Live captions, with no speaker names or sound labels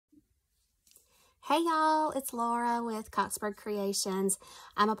Hey y'all, it's Laura with Coxburg Creations.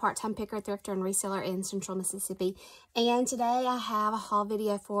 I'm a part-time picker, thrifter, and reseller in Central Mississippi. And today I have a haul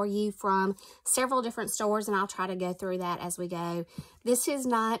video for you from several different stores, and I'll try to go through that as we go. This is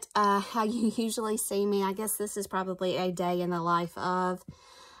not how you usually see me. I guess this is probably a day in the life of.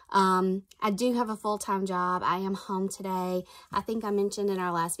 I do have a full-time job. I am home today. I think I mentioned in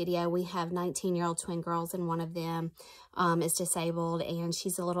our last video, we have 19-year-old twin girls, and one of them is disabled, and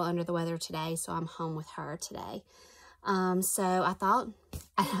she's a little under the weather today, so I'm home with her today. So I thought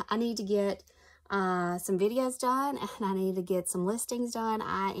I need to get some videos done, and I need to get some listings done.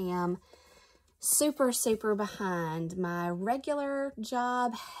 I am super behind. My regular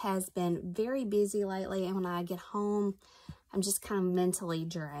job has been very busy lately, and when I get home, I'm just kind of mentally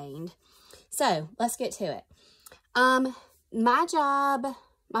drained. So let's get to it. My job,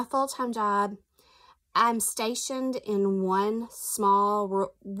 my full-time job, I'm stationed in one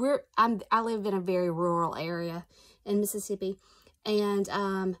small, I live in a very rural area in Mississippi, and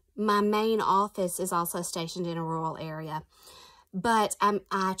my main office is also stationed in a rural area. But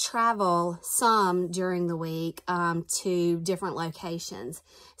I travel some during the week to different locations.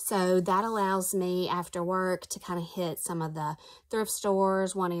 So that allows me after work to kind of hit some of the thrift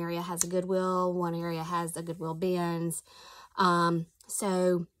stores. One area has a Goodwill, one area has a Goodwill bins.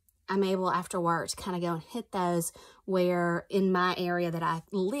 So I'm able after work to kind of go and hit those, where in my area that I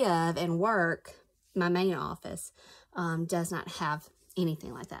live and work, my main office does not have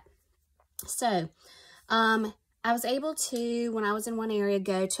anything like that. So, I was able to, when I was in one area,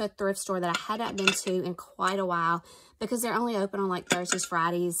 go to a thrift store that I had not been to in quite a while, because they're only open on like Thursdays,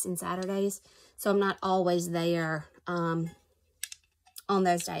 Fridays, and Saturdays. So I'm not always there on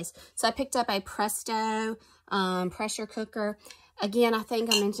those days. So I picked up a Presto pressure cooker. Again, I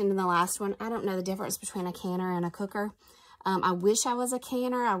think I mentioned in the last one, I don't know the difference between a canner and a cooker. I wish I was a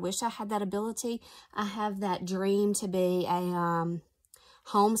canner. I wish I had that ability. I have that dream to be a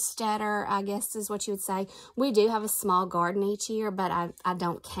homesteader, I guess is what you would say. We do have a small garden each year, but I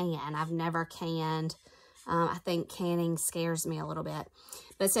don't can. I've never canned. I think canning scares me a little bit.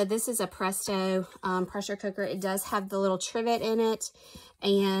 But so this is a Presto pressure cooker. It does have the little trivet in it,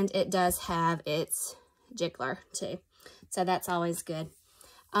 and it does have its jiggler too. So that's always good.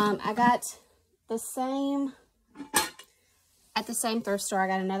 I got the same, at the same thrift store, I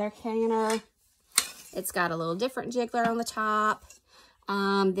got another canner. It's got a little different jiggler on the top.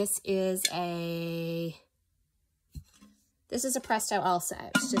 This is a Presto also.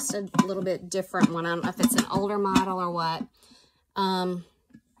 It's just a little bit different one. I don't know if it's an older model or what.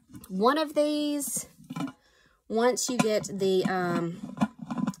 One of these, once you get the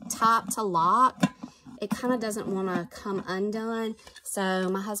top to lock, it kind of doesn't want to come undone. So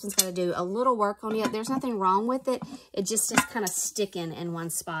my husband's got to do a little work on it. There's nothing wrong with it. It just is kind of sticking in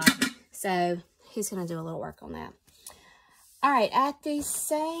one spot. So he's going to do a little work on that. All right, at the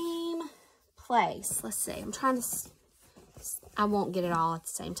same place, let's see, I'm trying to, I won't get it all at the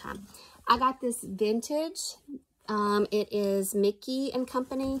same time. I got this vintage, it is Mickey and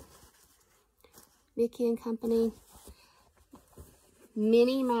Company,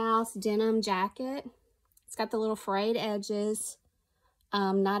 Minnie Mouse denim jacket. It's got the little frayed edges,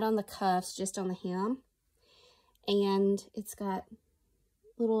 not on the cuffs, just on the hem. And it's got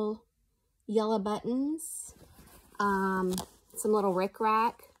little yellow buttons. Some little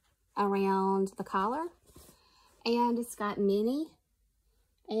rickrack around the collar, and it's got Minnie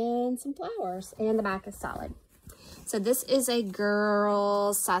and some flowers, and the back is solid. So this is a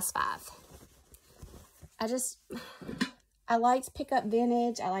girl's size 5. I like to pick up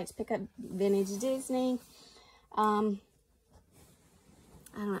vintage. I like to pick up vintage Disney. I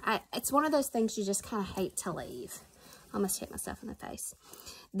don't know. It's one of those things you just kind of hate to leave. I almost hit myself in the face.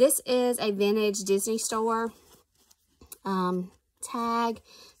 This is a vintage Disney store. Tag.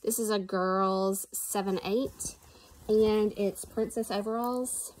 This is a girl's 7/8, and it's princess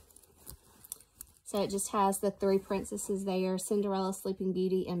overalls. So it just has the 3 princesses there: Cinderella, Sleeping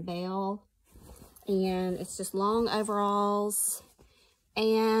Beauty, and Belle. And it's just long overalls.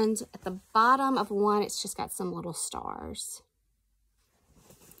 And at the bottom of one, it's just got some little stars.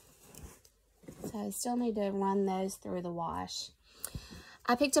 So I still need to run those through the wash.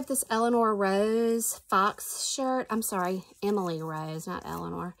 I picked up this Eleanor Rose Fox shirt. I'm sorry, Emily Rose, not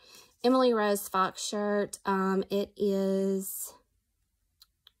Eleanor. Emily Rose Fox shirt. It is,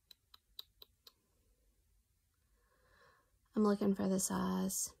 I'm looking for the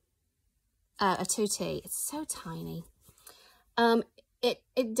size. A 2T. It's so tiny.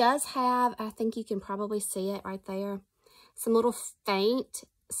 It does have, I think you can probably see it right there, some little faint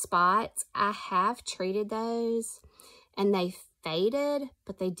spots. I have treated those, and they faded,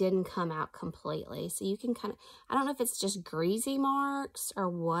 but they didn't come out completely. So you can kind of, I don't know if it's just greasy marks or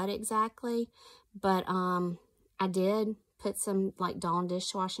what exactly, but I did put some like Dawn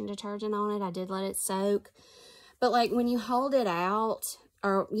dishwashing detergent on it. I did let it soak. But like when you hold it out,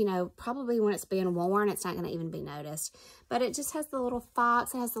 or, you know, probably when it's being worn, it's not going to even be noticed. But it just has the little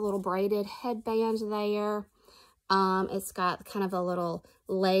fox. It has the little braided headband there. It's got kind of a little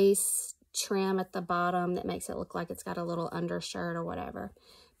lace trim at the bottom that makes it look like it's got a little undershirt or whatever.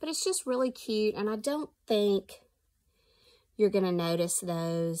 But it's just really cute, and I don't think you're going to notice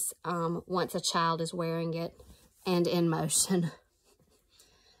those once a child is wearing it and in motion.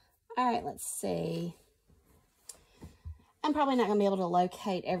 All right, let's see. I'm probably not going to be able to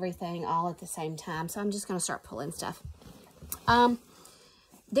locate everything all at the same time, so I'm just going to start pulling stuff.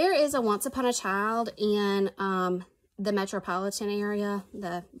 There is a Once Upon a Child in the metropolitan area,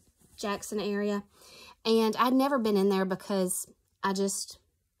 the Jackson area, and I'd never been in there because I just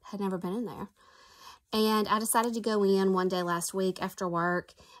had never been in there. And I decided to go in one day last week after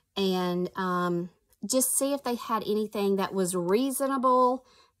work and just see if they had anything that was reasonable,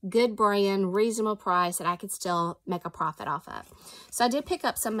 good brand, reasonable price that I could still make a profit off of. So I did pick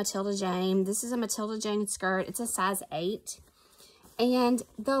up some Matilda Jane. This is a Matilda Jane skirt. It's a size 8. And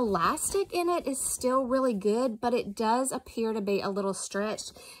the elastic in it is still really good, but it does appear to be a little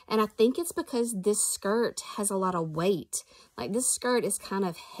stretched. And I think it's because this skirt has a lot of weight. Like this skirt is kind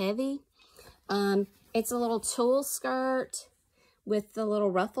of heavy. It's a little tulle skirt with the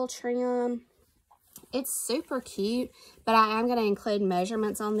little ruffle trim. It's super cute, but I am going to include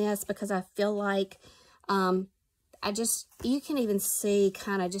measurements on this because I feel like you can even see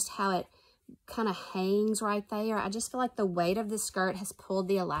kind of just how it kind of hangs right there. I just feel like the weight of the skirt has pulled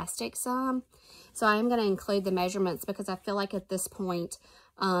the elastic some. So I am going to include the measurements because I feel like at this point,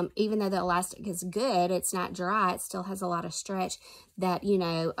 even though the elastic is good, it's not dry, it still has a lot of stretch that, you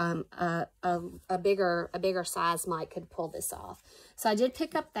know, a bigger size could pull this off. So I did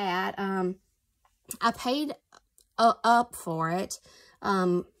pick up that. I paid up for it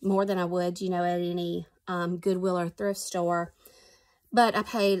more than I would, you know, at any Goodwill or thrift store. But I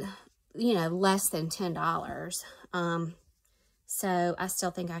paid, you know, less than $10. So I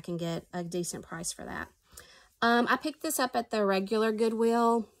still think I can get a decent price for that. I picked this up at the regular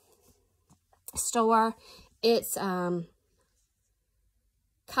Goodwill store. It's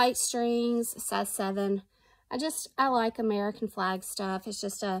kite strings, size 7. I like American flag stuff. It's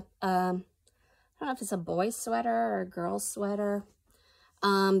just I don't know if it's a boy's sweater or a girl's sweater.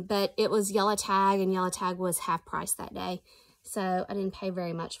 But it was yellow tag, and yellow tag was half price that day. So I didn't pay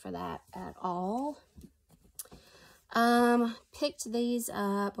very much for that at all. Picked these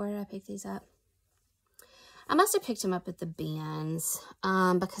up. Where did I pick these up? I must have picked them up at the bins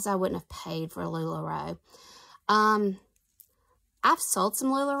because I wouldn't have paid for LuLaRoe. I've sold some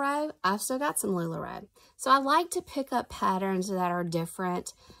LuLaRoe. I've still got some LuLaRoe. So I like to pick up patterns that are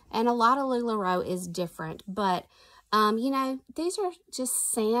different. And a lot of LuLaRoe is different. But, you know, these are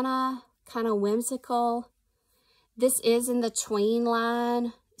just Santa, kind of whimsical. This is in the tween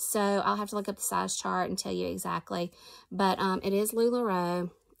line. So I'll have to look up the size chart and tell you exactly. But it is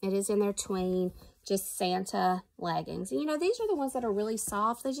LuLaRoe. It is in their tween, just Santa leggings. And, you know, these are the ones that are really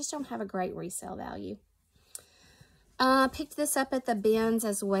soft. They just don't have a great resale value. Picked this up at the bins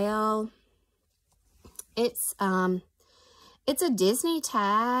as well. It's a Disney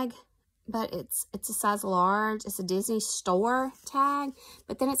tag, but it's a size large. It's a Disney store tag,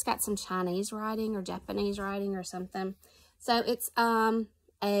 but then it's got some Chinese writing or Japanese writing or something. So it's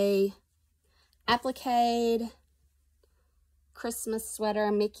a applique Christmas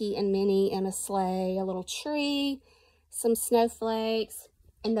sweater, Mickey and Minnie in a sleigh, a little tree, some snowflakes,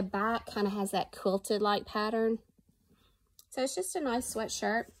 and the back kind of has that quilted like pattern. So it's just a nice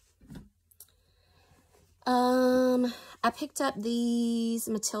sweatshirt. I picked up these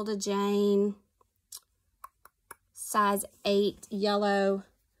Matilda Jane size 8 yellow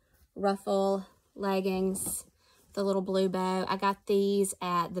ruffle leggings, the little blue bow. I got these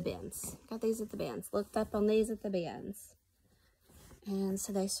at the bins. Looked up on these at the bins. And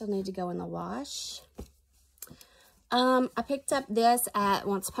so they still need to go in the wash. I picked up this at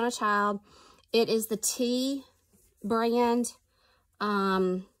Once Upon a Child. It is the T brand,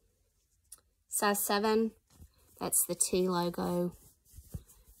 size 7. That's the T logo.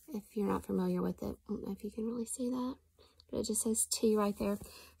 If you're not familiar with it, I don't know if you can really see that, but it just says T right there.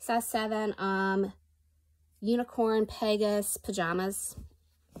 Size 7, unicorn Pegasus pajamas.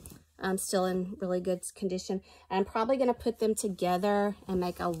 Still in really good condition. And I'm probably going to put them together and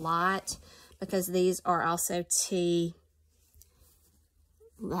make a lot because these are also T.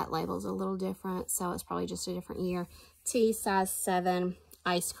 That label's a little different, so it's probably just a different year. T size 7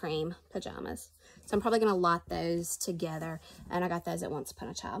 ice cream pajamas. So I'm probably going to lot those together. And I got those at Once Upon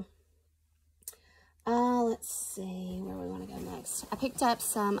a Child. Let's see where we want to go next. I picked up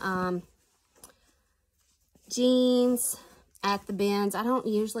some jeans at the bins. I don't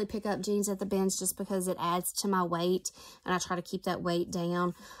usually pick up jeans at the bins just because it adds to my weight, and I try to keep that weight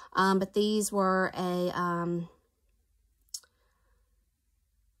down. But these were a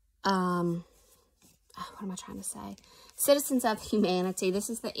what am I trying to say? Citizens of Humanity. This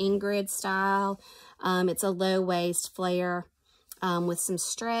is the Ingrid style. It's a low waist flare with some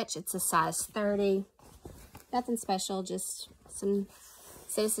stretch. It's a size 30. Nothing special, just some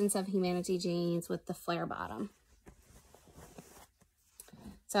Citizens of Humanity jeans with the flare bottom.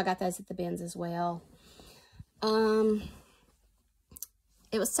 So I got those at the bins as well. It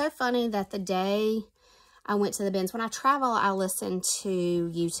was so funny that the day I went to the bins, when I travel, I listen to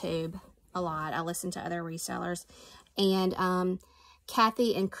YouTube a lot. I listen to other resellers. And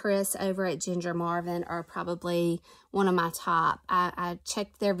Kathy and Chris over at Ginger Marvin are probably one of my top. I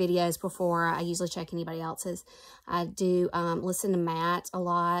check their videos before I usually check anybody else's. I do listen to Matt a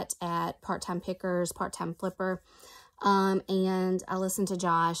lot at Part-Time Pickers, Part-Time Flipper. And I listen to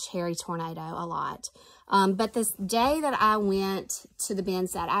Josh, Harry Tornado, a lot. But this day that I went to the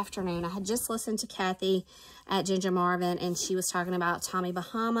bins that afternoon, I had just listened to Kathy at Ginger Marvin, and she was talking about Tommy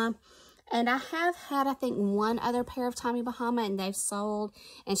Bahama. And I have had, I think, one other pair of Tommy Bahama, and they've sold.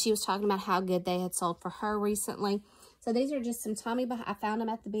 And she was talking about how good they had sold for her recently. So these are just some Tommy Bahama. I found them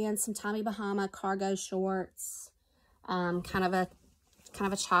at the bins, some Tommy Bahama cargo shorts, kind of a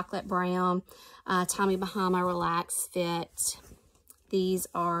chocolate brown, Tommy Bahama Relax Fit. These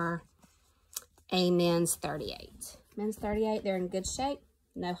are a men's 38. Men's 38, they're in good shape.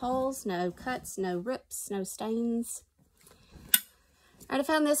 No holes, no cuts, no rips, no stains. All right, I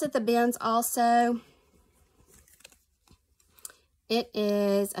found this at the bins also. It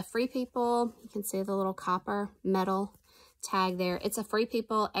is a Free People. You can see the little copper metal tag there. It's a Free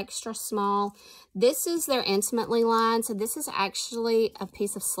People extra small. This is their Intimately line, so this is actually a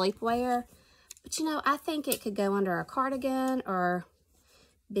piece of sleepwear. But you know, I think it could go under a cardigan or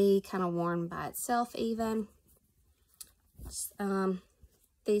be kind of worn by itself even.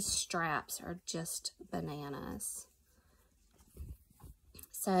 These straps are just bananas.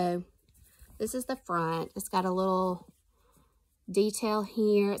 So this is the front. It's got a little detail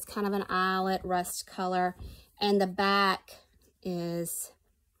here. It's kind of an eyelet rust color. And the back is,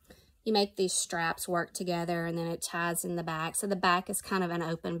 you make these straps work together and then it ties in the back. So the back is kind of an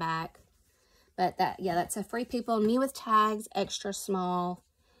open back. But that, yeah, that's a Free People, new with tags, extra small.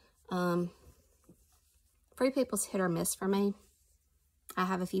 Free People's hit or miss for me. I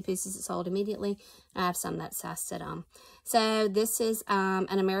have a few pieces that sold immediately. I have some that I sit on. So this is an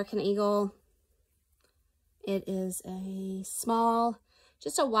American Eagle. It is a small,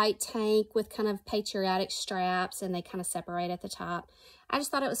 just a white tank with kind of patriotic straps, and they kind of separate at the top. I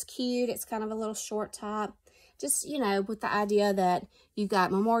just thought it was cute. It's kind of a little short top. Just, you know, with the idea that you've got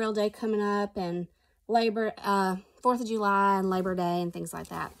Memorial Day coming up and 4th of July and Labor Day and things like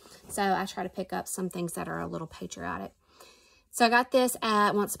that. So I try to pick up some things that are a little patriotic. So I got this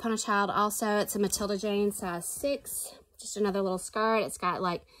at Once Upon a Child also. It's a Matilda Jane size 6. Just another little skirt. It's got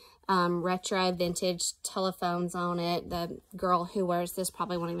like retro vintage telephones on it. The girl who wears this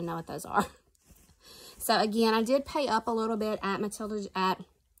probably won't even know what those are. So again, I did pay up a little bit at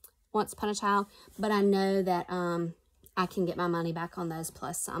Once Upon a Child, but I know that I can get my money back on those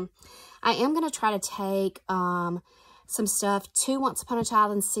plus some. I am going to try to take some stuff to Once Upon a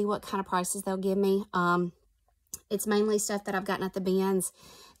Child and see what kind of prices they'll give me. It's mainly stuff that I've gotten at the bins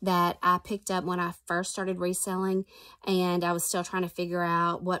that I picked up when I first started reselling, and I was still trying to figure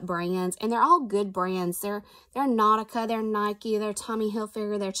out what brands, and they're all good brands. They're Nautica, they're Nike, they're Tommy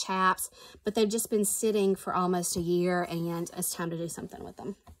Hilfiger, they're Chaps, but they've just been sitting for almost a year, and it's time to do something with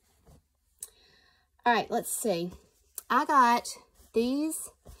them. All right, let's see. I got these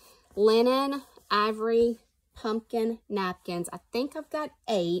linen ivory pumpkin napkins. I think I've got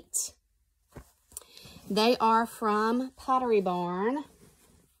 8. They are from Pottery Barn,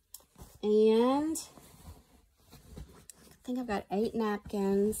 and I think I've got 8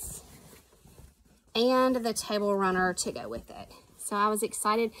 napkins and the table runner to go with it. So I was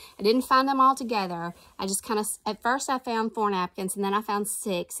excited. I didn't find them all together. I just kind of, at first I found 4 napkins, and then I found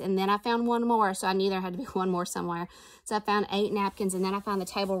 6, and then I found 1 more, so I knew there had to be 1 more somewhere. So I found 8 napkins, and then I found the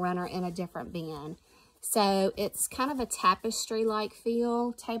table runner in a different bin. So it's kind of a tapestry-like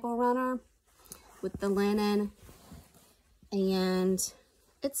feel table runner with the linen, and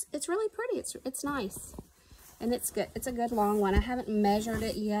it's really pretty. It's nice, and it's good. It's a good long one. I haven't measured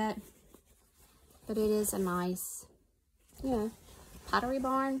it yet, but it is a nice Pottery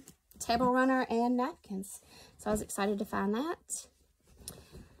Barn, table runner, and napkins. So I was excited to find that.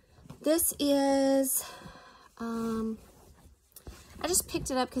 This is, I just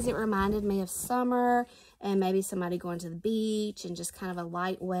picked it up because it reminded me of summer and maybe somebody going to the beach and just kind of a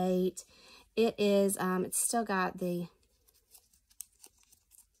lightweight. It is, it's still got the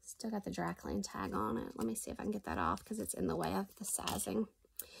dry clean tag on it. Let me see if I can get that off because it's in the way of the sizing.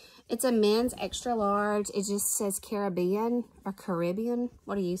 It's a men's extra large. It just says Caribbean or Caribbean.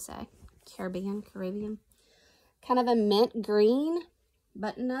 What do you say? Caribbean. Kind of a mint green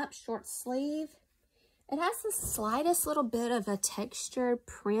button up short sleeve. It has the slightest little bit of a textured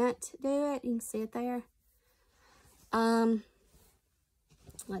print to it. You can see it there. Let's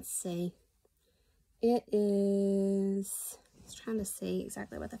see. It is, I was trying to see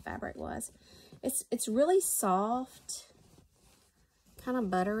exactly what the fabric was. It's really soft, kind of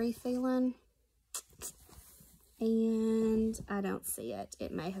buttery feeling. And I don't see it.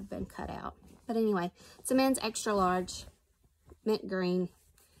 It may have been cut out. But anyway, it's a men's extra large, mint green.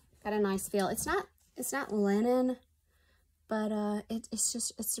 Got a nice feel. It's not linen, but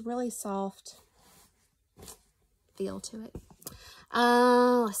it's a really soft feel to it.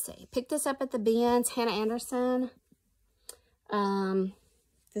 Let's see. Picked this up at the bins, Hannah Anderson.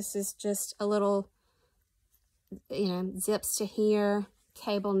 This is just a little, zips to here,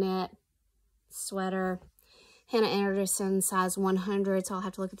 cable knit sweater. Hannah Anderson, size 100, so I'll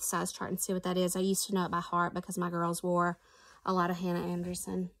have to look at the size chart and see what that is. I used to know it by heart because my girls wore a lot of Hannah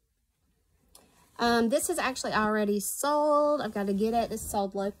Anderson. This is actually already sold. I've got to get it. This is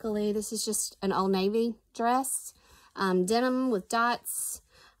sold locally. This is just an Old Navy dress. Denim with dots.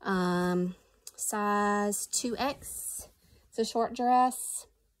 Size 2X. It's a short dress.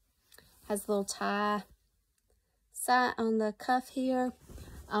 Has a little tie on the cuff here.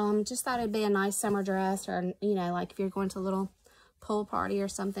 Just thought it'd be a nice summer dress, or, like if you're going to a little pool party or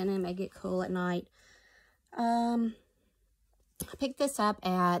something and make it cool at night. I picked this up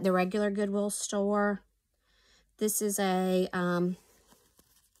at the regular Goodwill store. This is a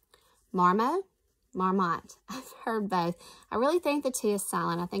Marmot. I've heard both. I really think the T is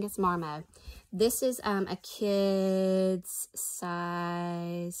silent. I think it's Marmot. This is a kid's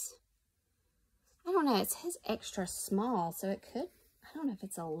size. I don't know. It says extra small, so it could. I don't know if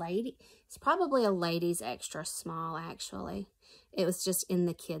it's a lady. It's probably a ladies extra small, actually. It was just in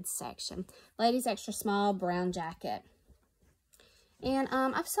the kids section. Ladies extra small, brown jacket. And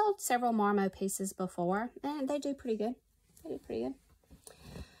I've sold several Marmot pieces before, and they do pretty good.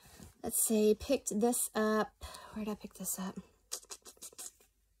 Let's see, picked this up. Where did I pick this up?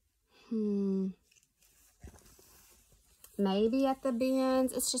 Maybe at the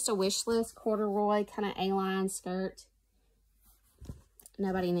bins. It's just a wish list corduroy kind of A-line skirt.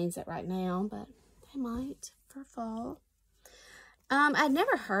 Nobody needs it right now, but they might for fall. I'd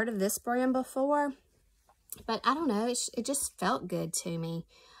never heard of this brand before. But I don't know, it just felt good to me.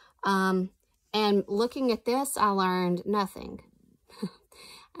 And looking at this, I learned nothing.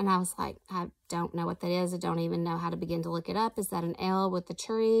 And I was like, I don't know what that is. I don't even know how to begin to look it up. Is that an L with a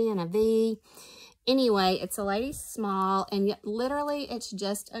tree and a V? Anyway, it's a ladies small, and yet literally it's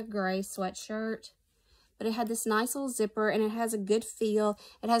just a gray sweatshirt. But it had this nice little zipper, and it has a good feel.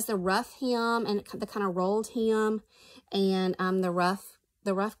 It has the rough hem and the kind of rolled hem, and the rough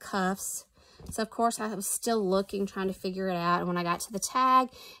cuffs. So, of course, I was still looking, trying to figure it out. And when I got to the tag,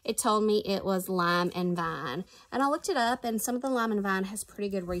 it told me it was lime and vine. And I looked it up, and some of the lime and vine has pretty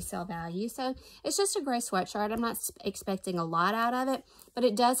good resale value. So, it's just a gray sweatshirt. I'm not expecting a lot out of it, but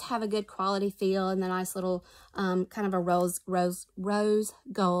it does have a good quality feel and the nice little kind of a rose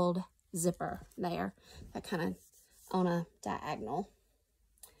gold zipper there. That kind of on a diagonal.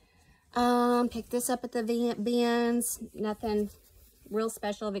 Picked this up at the bins. Nothing real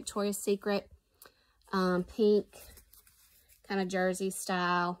special. Victoria's Secret pink kind of jersey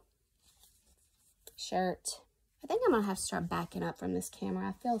style shirt. I think I'm gonna have to start backing up from this camera.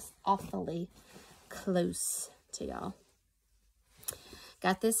 I feel awfully close to y'all.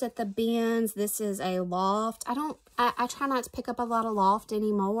 Got this at the bins. This is a loft. I try not to pick up a lot of loft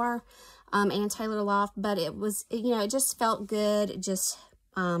anymore, and Taylor loft, but it was, it just felt good. It just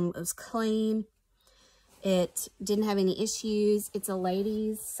it was clean. It didn't have any issues. It's a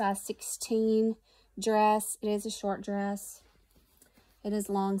ladies size 16 dress. It is a short dress. It is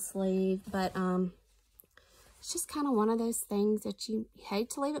long sleeve, but it's just kind of one of those things that you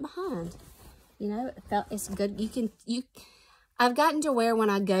hate to leave it behind. It's good. I've gotten to where when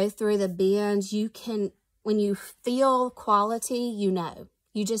I go through the bins, when you feel quality,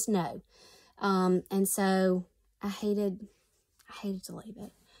 you just know. And so I hated to leave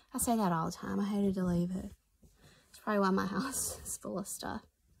it. I say that all the time. I hated to leave it. probably why my house is full of stuff.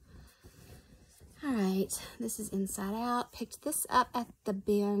 All right, this is inside out. Picked this up at the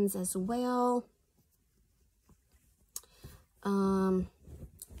bins as well.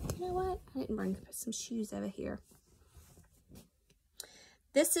 You know what? I didn't bring some shoes over here.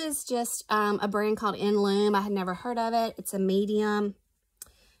 This is just a brand called In Loom. I had never heard of it. It's a medium.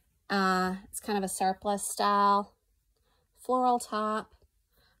 It's kind of a surplus style. Floral top.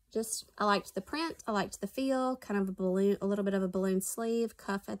 I liked the print. I liked the feel. Kind of a balloon, a little bit of a balloon sleeve.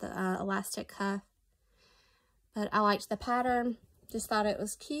 Cuff at the elastic cuff. But I liked the pattern. Just thought it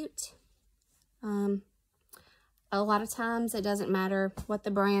was cute. A lot of times it doesn't matter what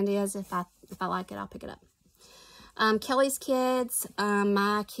the brand is. If I like it, I'll pick it up. Kelly's Kids.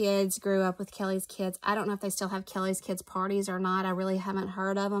 My kids grew up with Kelly's Kids. I don't know if they still have Kelly's Kids parties or not. I really haven't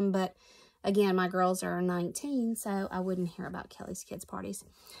heard of them. But again, my girls are 19, so I wouldn't hear about Kelly's Kids parties.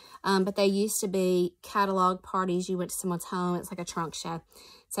 But they used to be catalog parties. You went to someone's home. It's like a trunk show.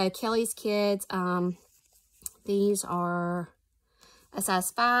 So Kelly's Kids, these are a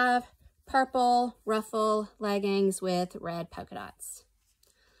size 5. Purple ruffle leggings with red polka dots.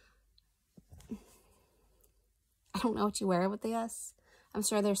 I don't know what you wear with this. I'm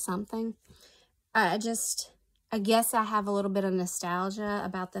sure there's something. I guess I have a little bit of nostalgia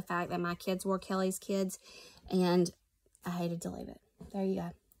about the fact that my kids wore Kelly's Kids, and I hated to leave it. There you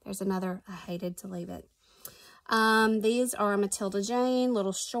go. There's another I hated to leave it. These are Matilda Jane,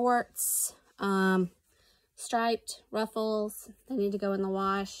 little shorts, striped ruffles. They need to go in the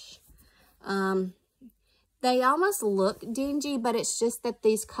wash. They almost look dingy, but it's just that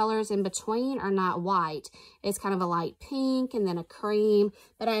these colors in between are not white. It's kind of a light pink and then a cream,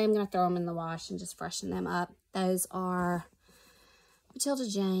 but I am going to throw them in the wash and just freshen them up. Those are Matilda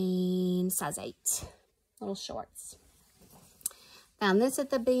Jane, size 8, little shorts. Found this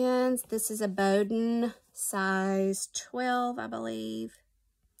at the bins. This is a Bowden, size 12, I believe.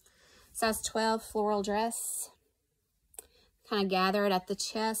 Size 12 floral dress. Kind of gathered at the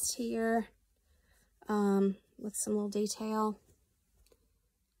chest here with some little detail.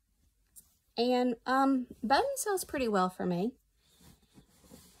 And Bowden sells pretty well for me.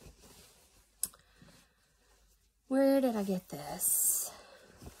 Where did I get this?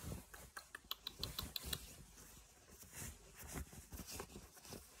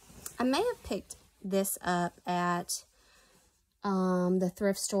 I may have picked this up at the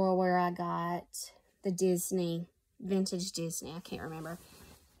thrift store where I got the Disney, vintage Disney. I can't remember.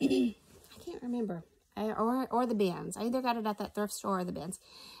 I can't remember. Or the bins. I either got it at that thrift store or the bins.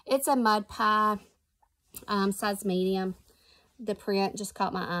 It's a mud pie, size medium. The print just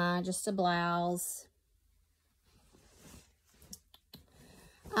caught my eye. Just a blouse.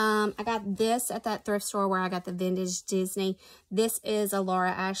 I got this at that thrift store where I got the vintage Disney. This is a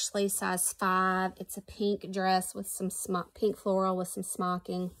Laura Ashley, size 5. It's a pink dress with some pink floral with some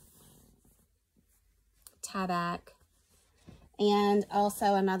smocking. Tie back. And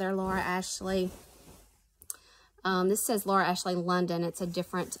also another Laura Ashley. This says Laura Ashley London. It's a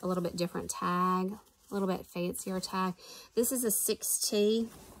little bit different tag. A little bit fancier tag. This is a 6T,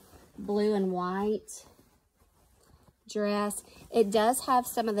 blue and white dress. It does have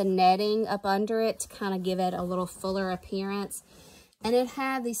some of the netting up under it to kind of give it a little fuller appearance. And it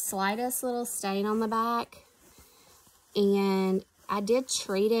had the slightest little stain on the back. And I did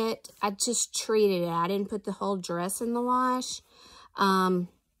treat it. I just treated it. I didn't put the whole dress in the wash. And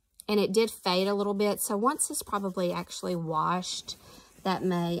it did fade a little bit. So once it's probably actually washed, that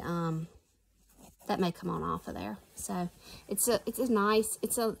may come on off of there. So it's a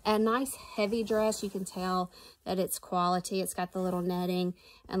nice heavy dress. You can tell that it's quality. It's got the little netting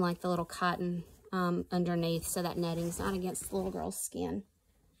and like the little cotton underneath, so that netting's not against the little girl's skin.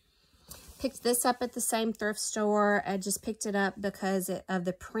 Picked this up at the same thrift store. I just picked it up because of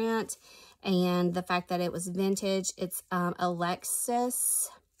the print and the fact that it was vintage. It's Alexis,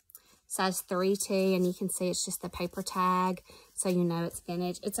 size 3T, and you can see it's just the paper tag, so you know it's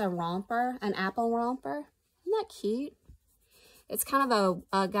vintage. It's a romper, an apple romper. Isn't that cute? It's kind of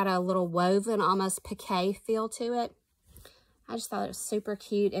got a little woven, almost piqué feel to it. I just thought it was super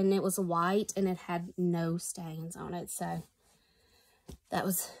cute, and it was white, and it had no stains on it, so that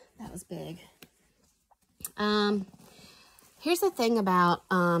was big. Here's the thing about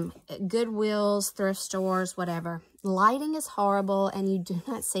Goodwills, thrift stores, whatever. Lighting is horrible, and you do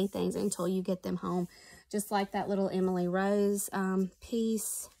not see things until you get them home. Just like that little Emily Rose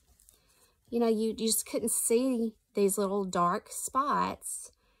piece. You know, you just couldn't see these little dark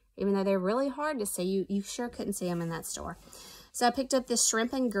spots. Even though they're really hard to see, you sure couldn't see them in that store. So I picked up this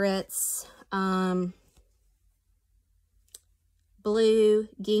shrimp and grits, blue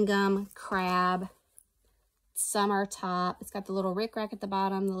gingham crab summer top. It's got the little rickrack at the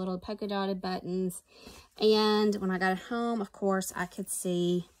bottom, the little polka dotted buttons. And when I got it home, of course, I could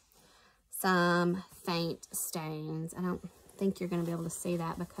see some faint stains. I don't think you're going to be able to see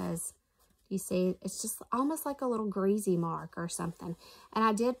that because you see it's just almost like a little greasy mark or something. And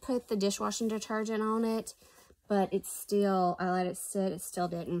I did put the dishwashing detergent on it, but it's still, I let it sit, it still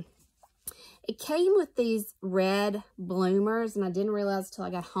didn't. It came with these red bloomers, and I didn't realize until I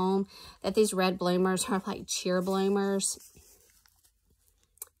got home that these red bloomers are like cheer bloomers.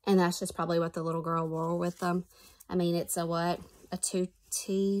 And that's just probably what the little girl wore with them. I mean, it's a what? A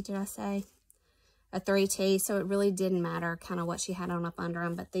 2T, did I say? A 3T, so it really didn't matter kind of what she had on up under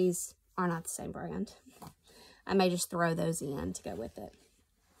them, but these are not the same brand. I may just throw those in to go with it.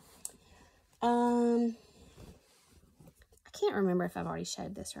 I can't remember if I've already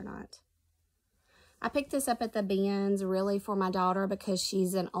showed this or not. I picked this up at the bins really for my daughter because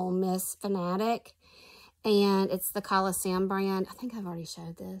she's an Ole Miss fanatic. And it's the Coliseum brand. I think I've already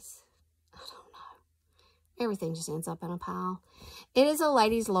showed this. I don't know. Everything just ends up in a pile. It is a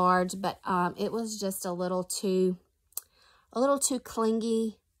ladies large, but it was just a little too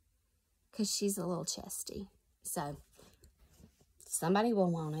clingy because she's a little chesty. So somebody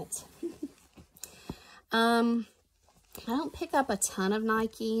will want it. I don't pick up a ton of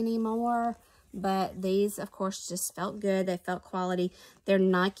Nike anymore. But these, of course, just felt good. They felt quality. They're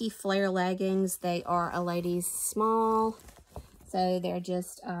Nike Flare leggings. They are a ladies small. So they're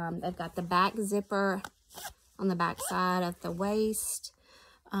just, they've got the back zipper on the back side of the waist.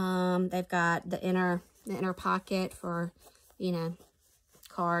 They've got the inner pocket for, you know,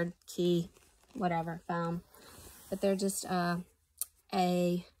 card, key, whatever, phone. But they're just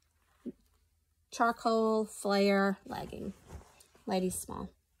a charcoal flare legging. Ladies small.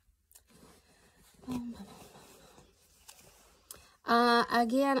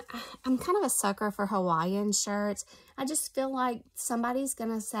 Again, I'm kind of a sucker for Hawaiian shirts. I just feel like somebody's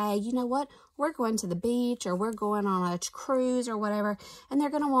going to say, you know what, we're going to the beach or we're going on a cruise or whatever, and they're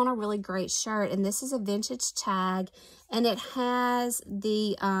going to want a really great shirt. And this is a vintage tag, and it has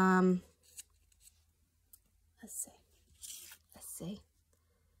the, let's see.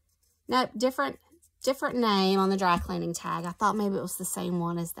 No, different name on the dry cleaning tag. I thought maybe it was the same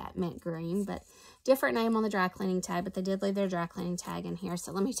one as that mint green, but different name on the dry cleaning tag, but they did leave their dry cleaning tag in here.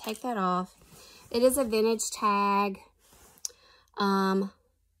 So let me take that off. It is a vintage tag.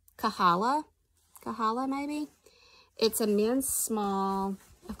 Kahala maybe. It's a men's small.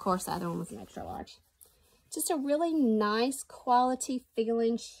 Of course, the other one was an extra large. Just a really nice quality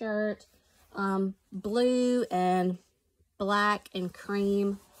feeling shirt. Blue and black and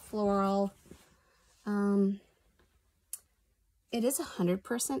cream floral. It is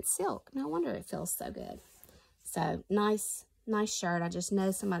 100% silk. No wonder it feels so good. So, nice shirt. I just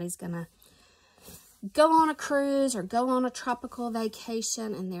know somebody's going to go on a cruise or go on a tropical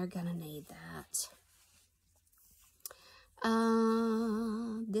vacation, and they're going to need that.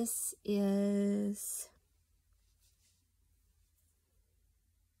 This is...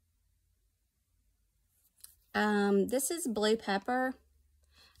 this is blue pepper.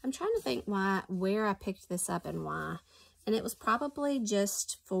 I'm trying to think where I picked this up and why. And it was probably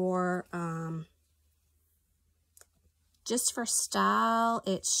just for style.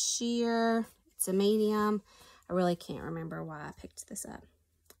 It's sheer. It's a medium. I really can't remember why I picked this up.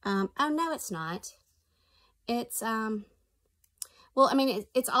 Oh, no, it's not. It's, well, I mean,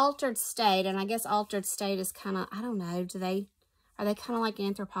 it's altered state. And I guess altered state is kind of, I don't know, are they kind of like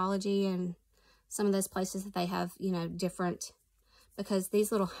Anthropologie and some of those places that they have, you know, different, because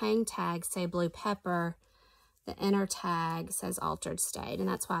these little hang tags say blue pepper. The inner tag says altered state, and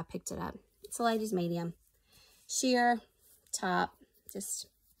that's why I picked it up. It's a ladies medium. Sheer top, just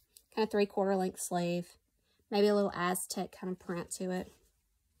kind of 3/4 length sleeve. Maybe a little Aztec kind of print to it.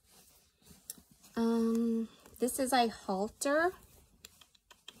 This is a halter.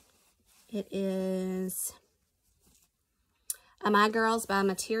 It is My Girls by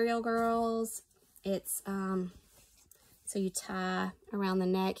Material Girls. It's, so you tie around the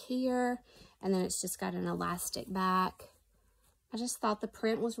neck here, and then it's just got an elastic back. I just thought the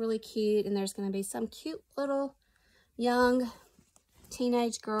print was really cute, and there's going to be some cute little young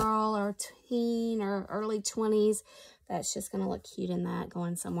teenage girl or teen or early 20s that's just going to look cute in that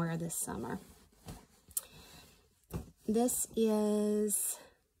going somewhere this summer. This is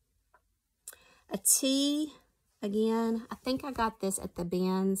a tee. Again, I think I got this at the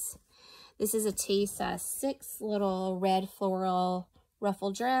bins. This is a tee size 6, little red floral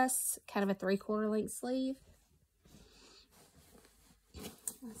ruffle dress, kind of a 3/4 length sleeve.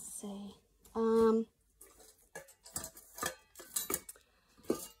 Let's see.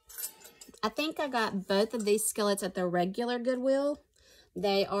 I think I got both of these skillets at the regular Goodwill.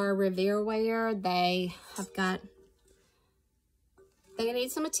 They are Revereware. They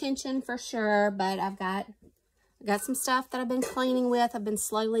need some attention for sure, but I got some stuff that I've been cleaning with. I've been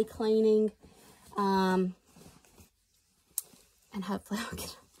slowly cleaning. And hopefully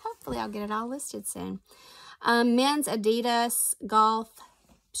I'll get it all listed soon. Men's Adidas golf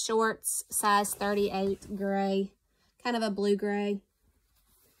shorts, size 38, gray, kind of a blue gray.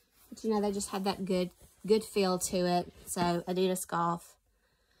 But you know, they just had that good feel to it. So Adidas golf.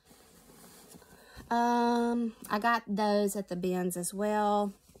 I got those at the bins as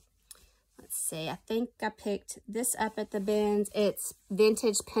well. Let's see. I think I picked this up at the bins. It's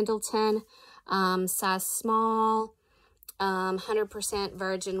vintage Pendleton, size small, 100%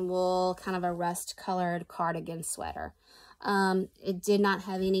 virgin wool, kind of a rust-colored cardigan sweater. It did not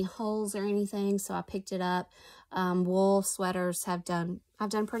have any holes or anything, so I picked it up. Wool sweaters I've done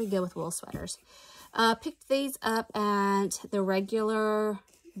pretty good with wool sweaters. Picked these up at the regular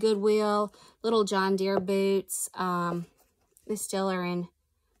Goodwill, little John Deere boots. They still are in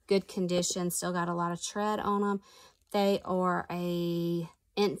good condition, still got a lot of tread on them. They are a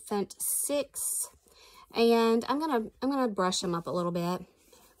infant 6, and I'm gonna brush them up a little bit.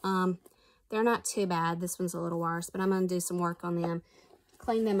 They're not too bad. This one's a little worse, but I'm gonna do some work on them,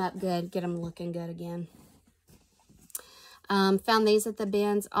 clean them up good, get them looking good again. Found these at the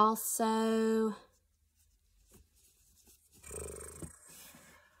bins also.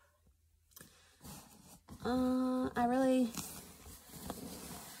 I really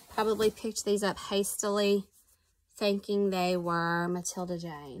probably picked these up hastily, thinking they were Matilda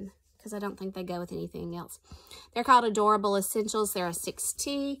Jane, because I don't think they go with anything else. They're called Adorable Essentials. They're a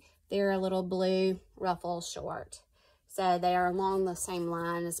 6T. They're a little blue ruffle short. So they are along the same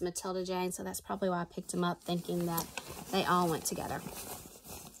line as Matilda Jane, so that's probably why I picked them up, thinking that they all went together.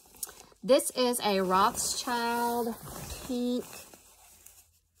 This is a Rothschild pink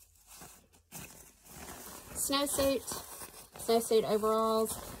snowsuit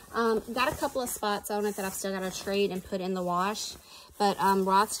overalls. Got a couple of spots on it that I've still got to treat and put in the wash. But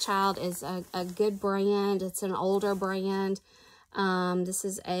Rothschild is a good brand. It's an older brand. This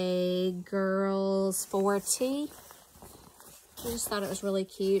is a girls 4T. I just thought it was really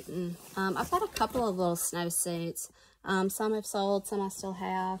cute. And I've got a couple of little snowsuits. Some I've sold, some I still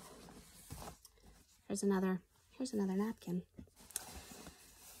have. Here's another napkin.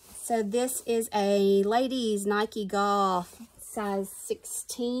 So this is a ladies Nike Golf size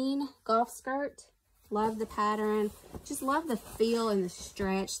 16 golf skirt. Love the pattern. Just love the feel and the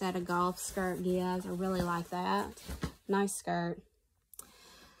stretch that a golf skirt gives. I really like that. Nice skirt.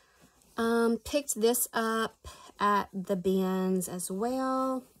 Picked this up at the bins as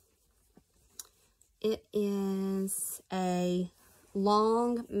well. It is a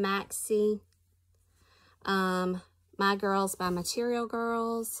long maxi. My Girls by Material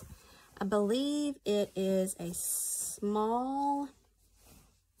Girls. I believe it is a small.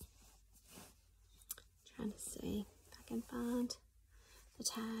 Trying to see if I can find the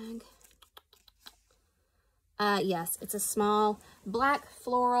tag. Yes, it's a small black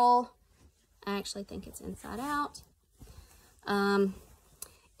floral. I actually think it's inside out.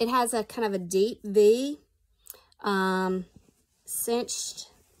 It has a kind of a deep V, cinched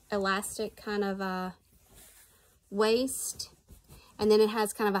elastic kind of a waist, and then it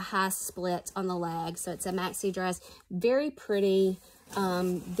has kind of a high split on the leg. So it's a maxi dress, very pretty,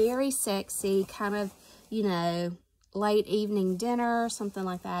 very sexy, kind of, you know, late evening dinner, something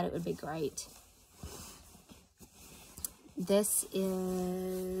like that. It would be great. This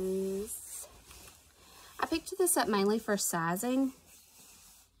is, I picked this up mainly for sizing.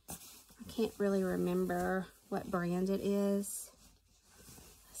 I can't really remember what brand it is.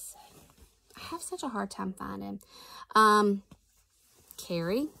 Let's see. I have such a hard time finding.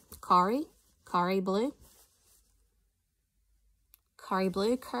 Kari Blue. Kari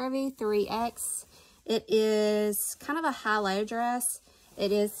Blue Curvy 3X. It is kind of a high-low dress.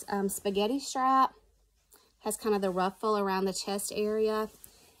 It is spaghetti strap. Has kind of the ruffle around the chest area.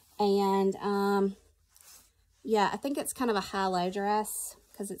 And, yeah, I think it's kind of a high-low dress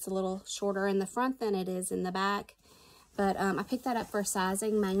because it's a little shorter in the front than it is in the back. But I picked that up for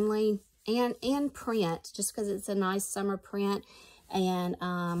sizing mainly, and print, just because it's a nice summer print. And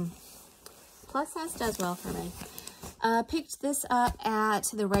plus size does well for me. Picked this up at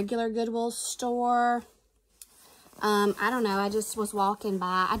the regular Goodwill store. I don't know, I just was walking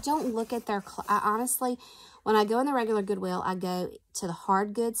by. I don't look at their, honestly, when I go in the regular Goodwill, I go to the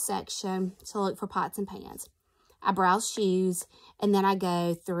hard goods section to look for pots and pans. I browse shoes, and then I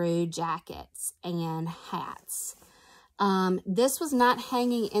go through jackets and hats. This was not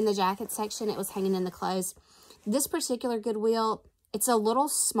hanging in the jacket section. It was hanging in the clothes. This particular Goodwill, it's a little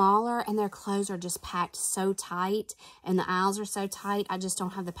smaller, and their clothes are just packed so tight, and the aisles are so tight. I just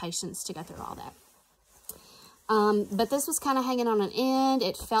don't have the patience to go through all that. But this was kind of hanging on an end.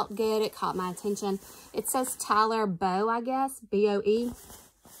 It felt good. It caught my attention. It says Tyler Bow, I guess, B-O-E.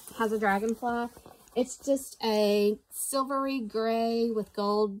 Has a dragonfly. It's just a silvery gray with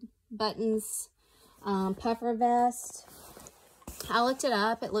gold buttons puffer vest. I looked it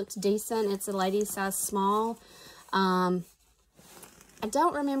up. It looked decent. It's a lady size small. I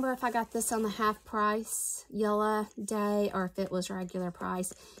don't remember if I got this on the half price yellow day or if it was regular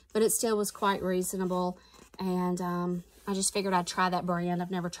price, but it still was quite reasonable. And I just figured I'd try that brand.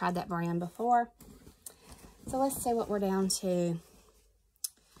 I've never tried that brand before. So let's see what we're down to.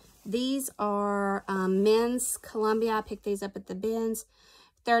 These are men's Columbia. I picked these up at the bins.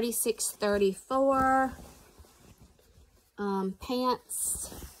 $36.34. Pants,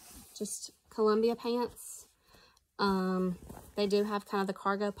 just Columbia pants. They do have kind of the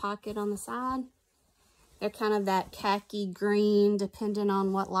cargo pocket on the side. They're kind of that khaki green, depending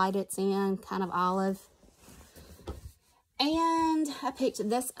on what light it's in, kind of olive. And I picked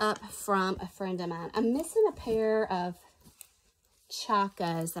this up from a friend of mine. I'm missing a pair of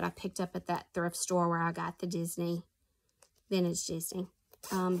Chacos that I picked up at that thrift store where I got the Disney, vintage Disney.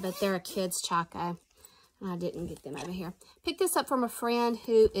 But they're a kid's Chaco. I didn't get them over here. Picked this up from a friend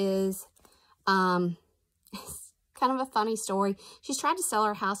who is, kind of a funny story. She's tried to sell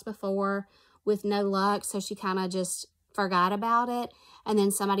her house before with no luck, so she kind of just forgot about it. And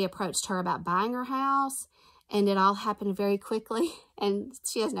then somebody approached her about buying her house, and it all happened very quickly, and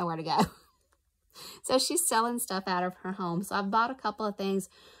she has nowhere to go. So she's selling stuff out of her home. So I've bought a couple of things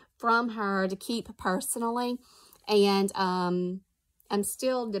from her to keep personally, and I'm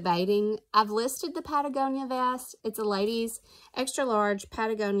still debating. I've listed the Patagonia vest. It's a ladies extra large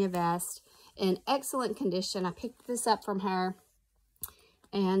Patagonia vest in excellent condition. I picked this up from her,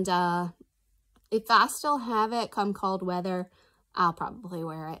 and if I still have it come cold weather, I'll probably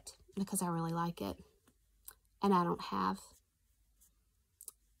wear it because I really like it. And I don't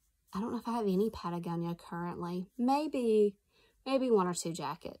know if I have any Patagonia currently. Maybe one or two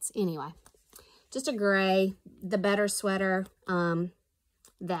jackets. Anyway, just a gray, the better sweater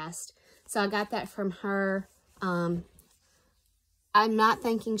vest. So I got that from her. I'm not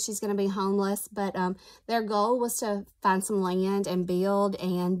thinking she's going to be homeless, but their goal was to find some land and build,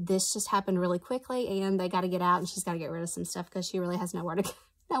 and this just happened really quickly, and they got to get out, and she's got to get rid of some stuff because she really has nowhere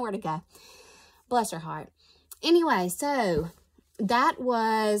to go. Bless her heart. Anyway, so that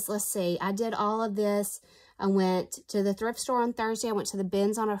was, let's see, I did all of this. I went to the thrift store on Thursday. I went to the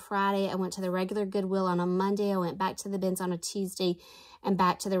bins on a Friday. I went to the regular Goodwill on a Monday. I went back to the bins on a Tuesday and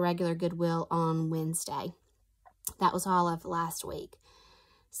back to the regular Goodwill on Wednesday. That was all of last week.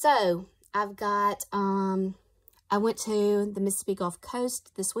 So I've got, I went to the Mississippi Gulf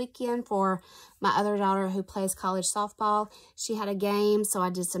Coast this weekend for my other daughter who plays college softball. She had a game, so I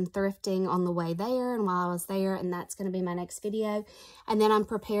did some thrifting on the way there and while I was there, and that's going to be my next video. And then I'm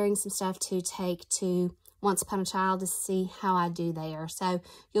preparing some stuff to take to Once Upon a Child to see how I do there. So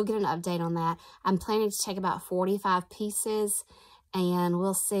you'll get an update on that. I'm planning to take about 45 pieces, and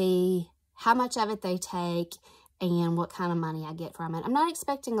we'll see how much of it they take and what kind of money I get from it. I'm not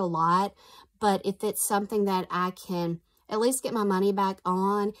expecting a lot, but if it's something that I can at least get my money back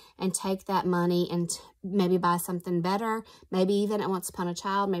on and take that money and maybe buy something better, maybe even at Once Upon a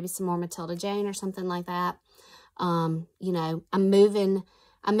Child, maybe some more Matilda Jane or something like that. You know, I'm moving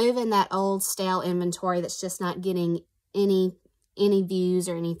that old stale inventory that's just not getting any views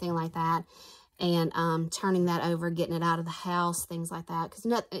or anything like that, and turning that over, getting it out of the house, things like that, because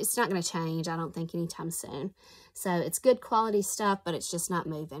it's not going to change, I don't think, anytime soon. So it's good quality stuff, but it's just not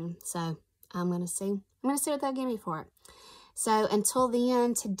moving. So I'm going to see what they'll give me for it. So until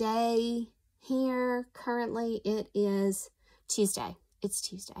then, today here, currently it is Tuesday. It's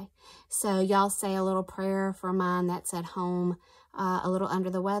Tuesday. So y'all say a little prayer for mine that's at home, a little under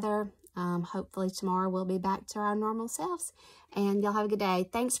the weather. Hopefully tomorrow we'll be back to our normal selves, and y'all have a good day.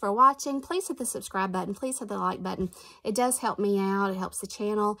 Thanks for watching. Please hit the subscribe button. Please hit the like button. It does help me out. It helps the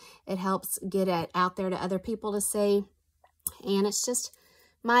channel. It helps get it out there to other people to see, and it's just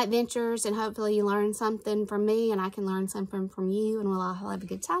my adventures, and hopefully you learn something from me and I can learn something from you, and we'll all have a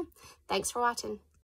good time. Thanks for watching.